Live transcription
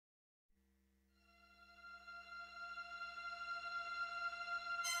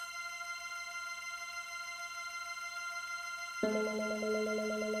She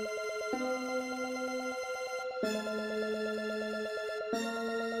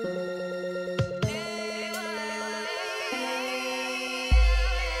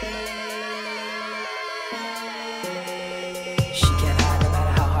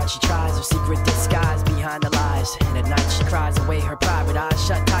tries her secret disguise behind the lies, and at night she cries away her pride with eyes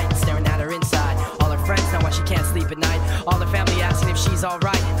shut tight and staring at her inside. All her friends know why she can't sleep at night, all her family asking if she's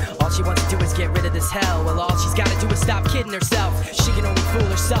alright. All she wants to do is get rid of this hell. Well, all she's gotta do is stop kidding herself. She can only fool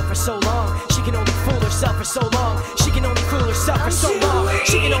herself for so long. She can only fool herself for so long. She can only fool herself for so long.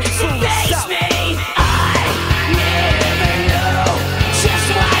 She can only fool herself. I never know just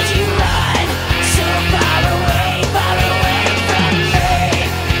why you run so far away from me.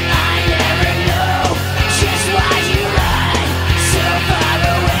 I never know just why you run so far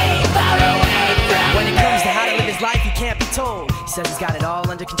away from me. When it comes to how to live his life, he can't be told. He says he's got it all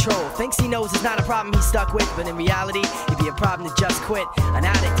under control. Thinks he knows it's not a problem he's stuck with, but in reality, it'd be a problem to just quit. An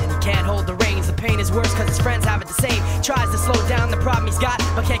addict and he can't hold the reins. The pain is worse cause his friends have it the same. Tries to slow down the problem he's got,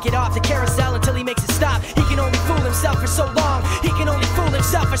 but can't get off the carousel until he makes it stop. He can only fool himself for so long. He can only fool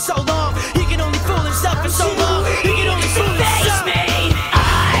himself for so long. He can only fool himself for so long.